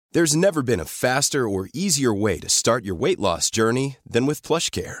There's never been a faster or easier way to start your weight loss journey than with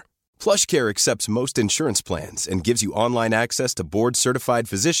PlushCare. PlushCare accepts most insurance plans and gives you online access to board-certified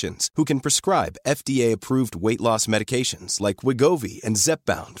physicians who can prescribe FDA-approved weight loss medications like Wegovy and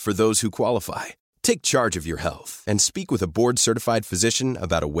Zepbound for those who qualify. Take charge of your health and speak with a board-certified physician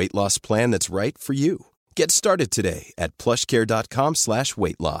about a weight loss plan that's right for you. Get started today at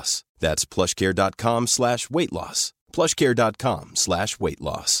plushcare.com/weight-loss. That's plushcare.com/weight-loss.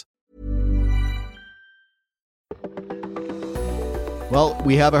 plushcare.com/weight-loss. Well,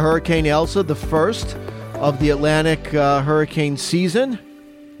 we have a Hurricane Elsa, the first of the Atlantic hurricane season.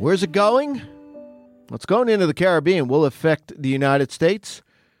 Where's it going? It's going into the Caribbean. Will it affect the United States?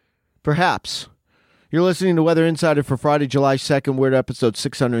 Perhaps. You're listening to Weather Insider for Friday, July 2nd. We're at episode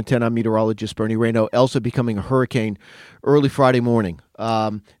 610. I'm meteorologist Bernie Rayno. Elsa becoming a hurricane early Friday morning.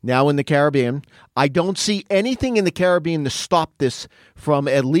 Now in the Caribbean. I don't see anything in the Caribbean to stop this from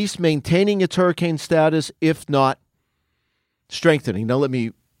at least maintaining its hurricane status, if not strengthening. Now, let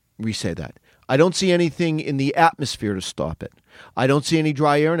me re-say that. I don't see anything in the atmosphere to stop it. I don't see any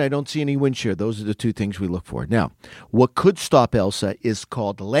dry air, and I don't see any wind shear. Those are the two things we look for. Now, what could stop Elsa is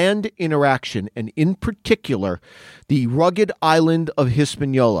called land interaction, and in particular, the rugged island of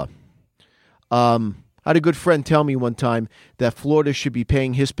Hispaniola. I had a good friend tell me one time that Florida should be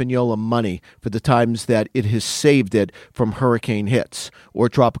paying Hispaniola money for the times that it has saved it from hurricane hits or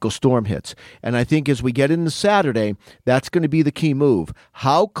tropical storm hits. And I think as we get into Saturday, that's going to be the key move.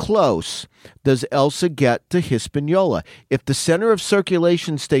 How close does Elsa get to Hispaniola? If the center of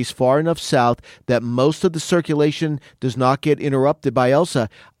circulation stays far enough south that most of the circulation does not get interrupted by Elsa,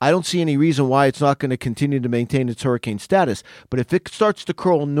 I don't see any reason why it's not going to continue to maintain its hurricane status. But if it starts to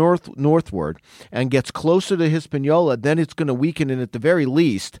curl northward and gets closer to Hispaniola, then it's going to weaken, and at the very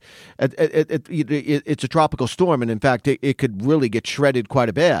least, it's a tropical storm, and in fact, it could really get shredded quite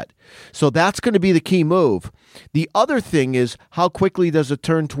a bit. So that's going to be the key move. The other thing is, how quickly does it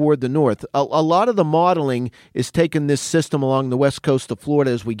turn toward the north? A lot of the modeling is taking this system along the west coast of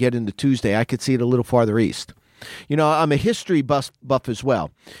Florida as we get into Tuesday. I could see it a little farther east. You know, I'm a history buff as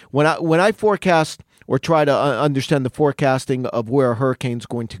well. When I forecast or try to understand the forecasting of where a hurricane's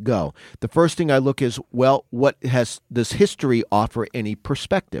going to go, the first thing I look is, well, does history offer any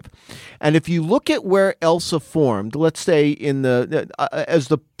perspective? And if you look at where Elsa formed, let's say as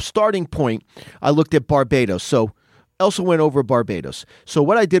the starting point, I looked at Barbados. So Elsa went over Barbados. So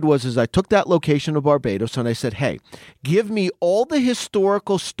what I did was I took that location of Barbados and I said, hey, give me all the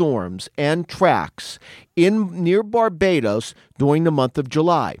historical storms and tracks near Barbados during the month of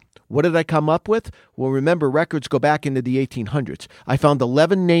July. What did I come up with? Well, remember, records go back into the 1800s. I found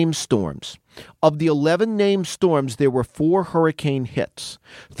 11 named storms. Of the 11 named storms, there were 4 hurricane hits.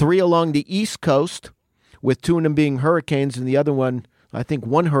 3 along the East Coast, with 2 of them being hurricanes, and the other one, I think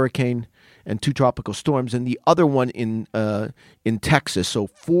 1 hurricane and 2 tropical storms, and the other one in Texas. So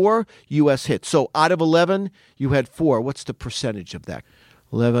 4 U.S. hits. So out of 11, you had 4. What's the percentage of that?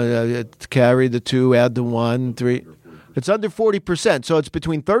 11, carry the 2, add the 1, 3. It's under 40%, so it's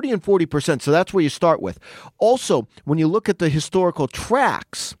between 30 and 40%, so that's where you start with. Also, when you look at the historical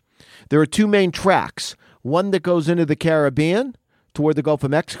tracks, there are 2 main tracks. One that goes into the Caribbean toward the Gulf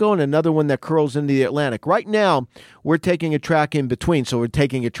of Mexico, and another one that curls into the Atlantic. Right now, we're taking a track in between, so we're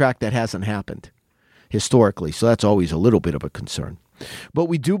taking a track that hasn't happened historically, so that's always a little bit of a concern. But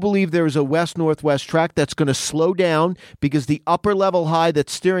we do believe there is a west-northwest track that's going to slow down because the upper level high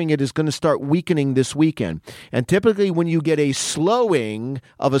that's steering it is going to start weakening this weekend. And typically when you get a slowing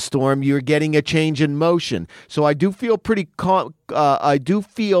of a storm, you're getting a change in motion. So I do feel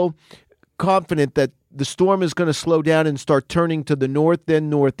confident that the storm is going to slow down and start turning to the north, then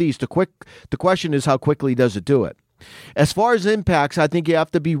northeast. The question is, how quickly does it do it? As far as impacts, I think you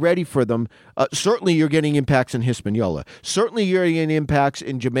have to be ready for them. Certainly, you're getting impacts in Hispaniola. Certainly, you're getting impacts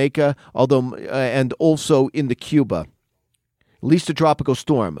in Jamaica, and also in the Cuba. At least a tropical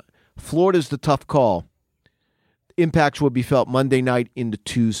storm. Florida's the tough call. Impacts will be felt Monday night into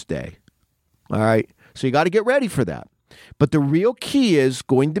Tuesday. All right? So you got to get ready for that. But the real key is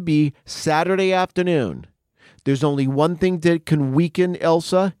going to be Saturday afternoon. There's only one thing that can weaken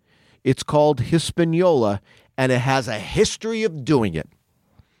Elsa. It's called Hispaniola, and it has a history of doing it.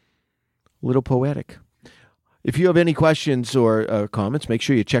 A little poetic. If you have any questions or comments, make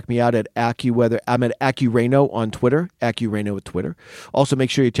sure you check me out at AccuWeather. I'm at AccuRayno on Twitter, AccuRayno at Twitter. Also,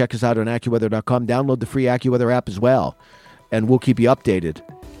 make sure you check us out on AccuWeather.com. Download the free AccuWeather app as well, and we'll keep you updated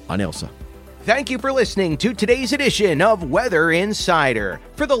on Elsa. Thank you for listening to today's edition of Weather Insider.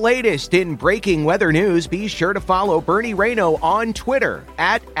 For the latest in breaking weather news, be sure to follow Bernie Rayno on Twitter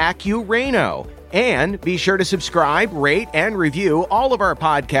at AccuRayno. And be sure to subscribe, rate, and review all of our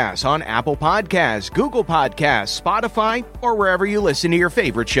podcasts on Apple Podcasts, Google Podcasts, Spotify, or wherever you listen to your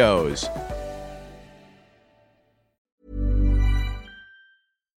favorite shows.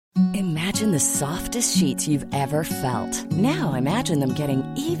 Imagine the softest sheets you've ever felt. Now imagine them getting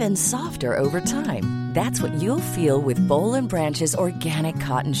even softer over time. That's what you'll feel with Boll & Branch's organic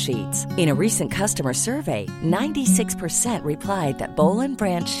cotton sheets. In a recent customer survey, 96% replied that Boll &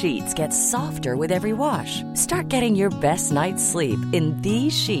 Branch sheets get softer with every wash. Start getting your best night's sleep in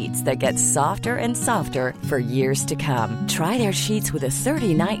these sheets that get softer and softer for years to come. Try their sheets with a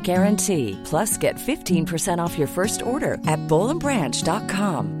 30-night guarantee. Plus, get 15% off your first order at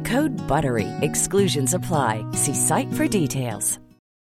bollandbranch.com. Code BUTTERY. Exclusions apply. See site for details.